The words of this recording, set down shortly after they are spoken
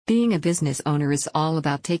Being a business owner is all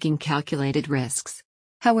about taking calculated risks.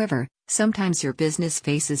 However, sometimes your business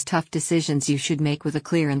faces tough decisions you should make with a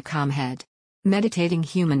clear and calm head. Meditating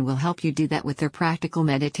Human will help you do that with their practical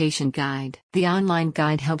meditation guide. The online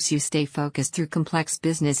guide helps you stay focused through complex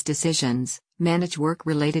business decisions, manage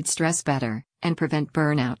work-related stress better, and prevent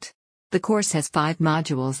burnout. The course has 5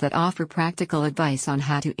 modules that offer practical advice on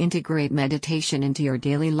how to integrate meditation into your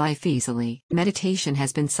daily life easily. Meditation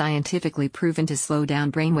has been scientifically proven to slow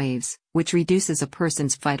down brainwaves, which reduces a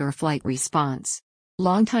person's fight or flight response.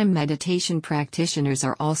 Longtime meditation practitioners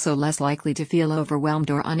are also less likely to feel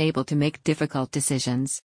overwhelmed or unable to make difficult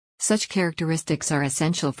decisions. Such characteristics are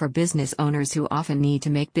essential for business owners who often need to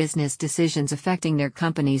make business decisions affecting their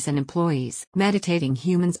companies and employees. Meditating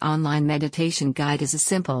Human's online meditation guide is a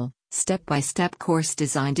simple, step-by-step course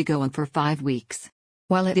designed to go on for 5 weeks.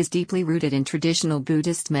 While it is deeply rooted in traditional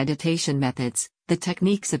Buddhist meditation methods, the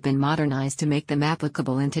techniques have been modernized to make them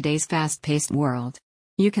applicable in today's fast-paced world.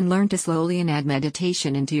 You can learn to slowly add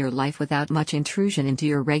meditation into your life without much intrusion into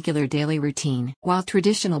your regular daily routine. While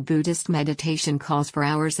traditional Buddhist meditation calls for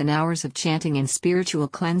hours and hours of chanting and spiritual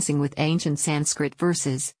cleansing with ancient Sanskrit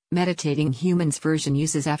verses, Meditating Human's version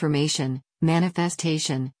uses affirmation,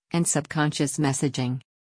 manifestation, and subconscious messaging.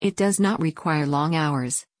 It does not require long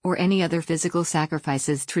hours, or any other physical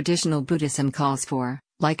sacrifices traditional Buddhism calls for,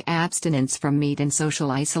 like abstinence from meat and social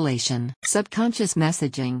isolation. Subconscious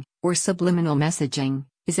messaging, or subliminal messaging,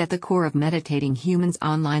 is at the core of Meditating Human's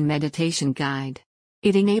online meditation guide.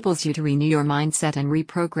 It enables you to renew your mindset and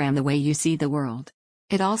reprogram the way you see the world.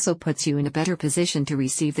 It also puts you in a better position to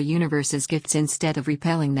receive the universe's gifts instead of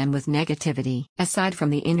repelling them with negativity. Aside from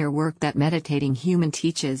the inner work that Meditating Human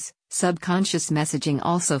teaches, subconscious messaging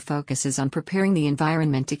also focuses on preparing the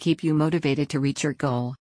environment to keep you motivated to reach your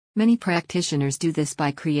goal. Many practitioners do this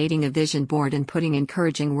by creating a vision board and putting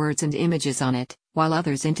encouraging words and images on it, while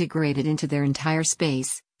others integrate it into their entire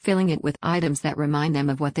space, filling it with items that remind them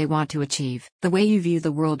of what they want to achieve. The way you view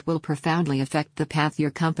the world will profoundly affect the path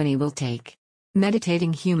your company will take.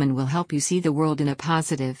 Meditating Human will help you see the world in a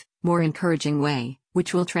positive, more encouraging way,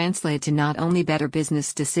 which will translate to not only better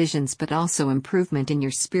business decisions but also improvement in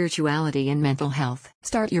your spirituality and mental health.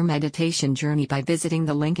 Start your meditation journey by visiting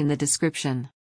the link in the description.